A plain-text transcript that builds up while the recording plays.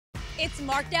It's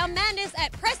Markdown Madness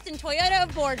at Preston Toyota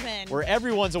of Boardman, where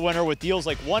everyone's a winner with deals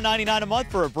like $199 a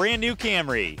month for a brand new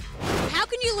Camry. How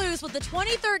can you lose with the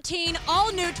 2013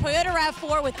 all-new Toyota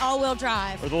RAV4 with all-wheel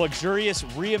drive? Or the luxurious,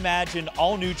 reimagined,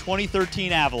 all-new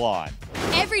 2013 Avalon.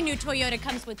 Every new Toyota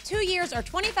comes with 2 years or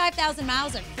 25,000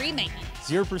 miles of free maintenance.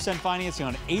 0% financing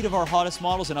on 8 of our hottest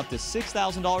models and up to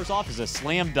 $6,000 off is a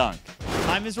slam dunk.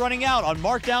 Time is running out on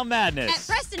Markdown Madness.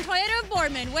 At Preston Toyota of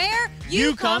Boardman, where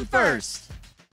you come first.